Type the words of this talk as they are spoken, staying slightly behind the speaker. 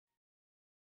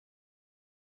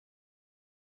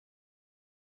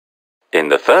In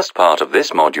the first part of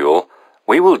this module,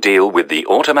 we will deal with the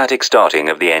automatic starting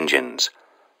of the engines.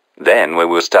 Then we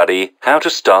will study how to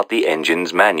start the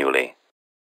engines manually.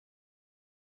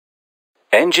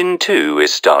 Engine 2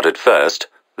 is started first,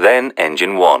 then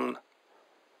Engine 1.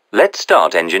 Let's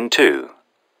start Engine 2.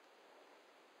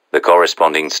 The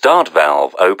corresponding start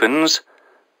valve opens.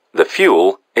 The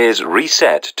fuel is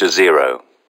reset to 0.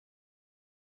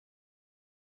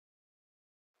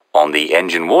 On the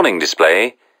engine warning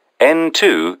display,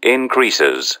 N2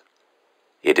 increases.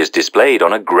 It is displayed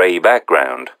on a grey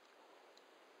background.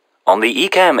 On the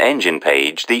ECAM engine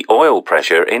page, the oil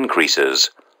pressure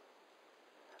increases.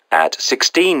 At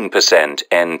 16%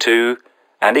 N2,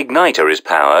 an igniter is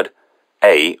powered,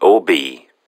 A or B.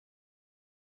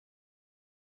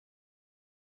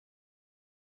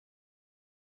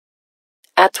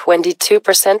 At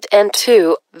 22%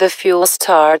 N2, the fuel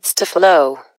starts to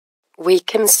flow. We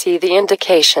can see the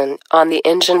indication on the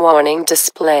engine warning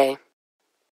display.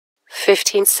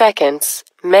 15 seconds,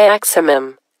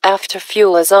 maximum, after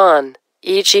fuel is on,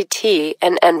 EGT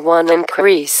and N1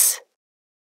 increase.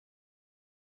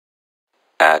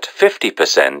 At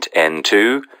 50%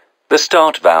 N2, the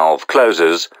start valve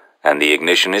closes and the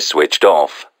ignition is switched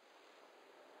off.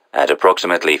 At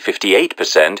approximately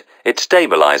 58%, it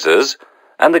stabilizes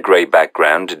and the grey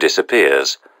background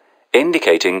disappears,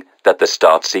 indicating that the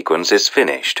start sequence is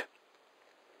finished.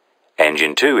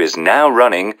 Engine 2 is now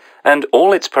running and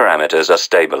all its parameters are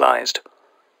stabilized.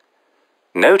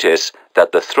 Notice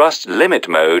that the thrust limit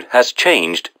mode has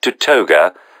changed to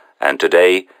TOGA, and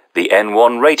today the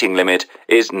N1 rating limit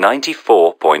is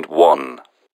 94.1.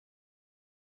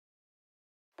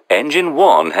 Engine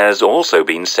 1 has also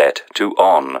been set to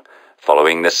on,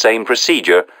 following the same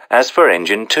procedure as for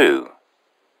Engine 2.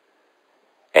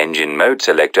 Engine mode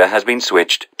selector has been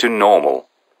switched to normal.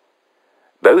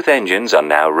 Both engines are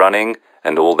now running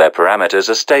and all their parameters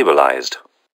are stabilized.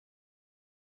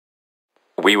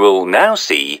 We will now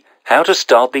see how to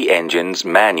start the engines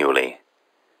manually.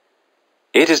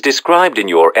 It is described in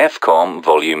your FCOM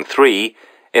Volume 3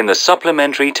 in the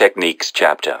Supplementary Techniques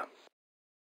chapter.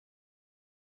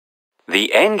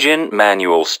 The engine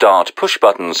manual start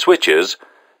push-button switches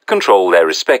control their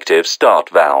respective start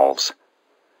valves.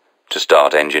 To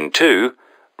start Engine 2,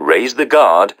 raise the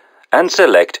guard and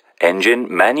select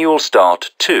Engine Manual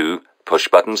Start 2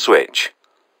 push-button switch.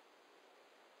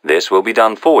 This will be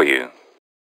done for you.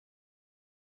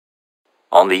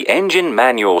 On the Engine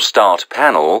Manual Start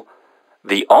panel,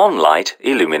 the on light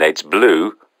illuminates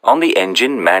blue on the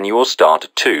Engine Manual Start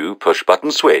 2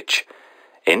 push-button switch,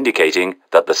 indicating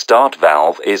that the start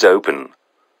valve is open.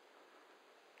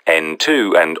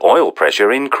 N2 and oil pressure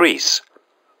increase.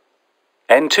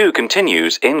 N2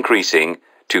 continues increasing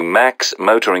to max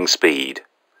motoring speed.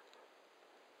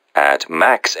 At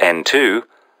max N2,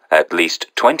 at least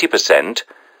 20%,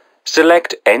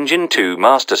 select Engine 2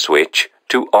 master switch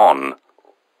to on.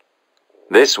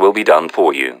 This will be done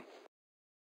for you.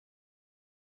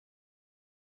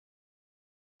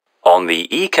 On the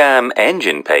ECAM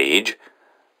engine page,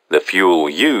 the fuel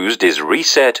used is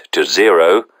reset to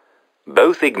 0.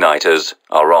 Both igniters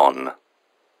are on.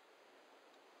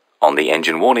 On the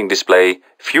engine warning display,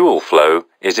 fuel flow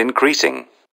is increasing.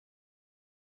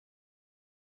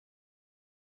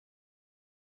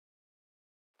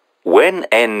 When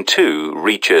N2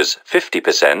 reaches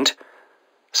 50%,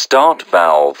 start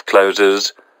valve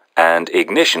closes and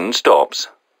ignition stops.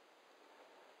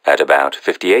 At about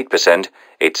 58%,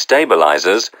 it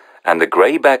stabilizes and the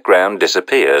grey background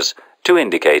disappears to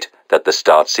indicate that the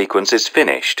start sequence is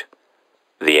finished.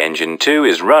 The Engine 2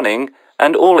 is running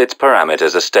and all its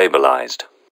parameters are stabilized.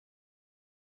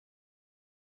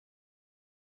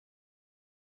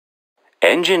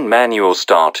 Engine Manual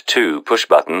Start 2 push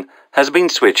button has been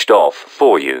switched off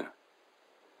for you.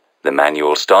 The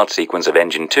manual start sequence of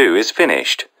Engine 2 is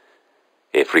finished.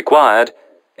 If required,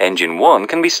 Engine 1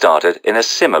 can be started in a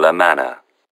similar manner.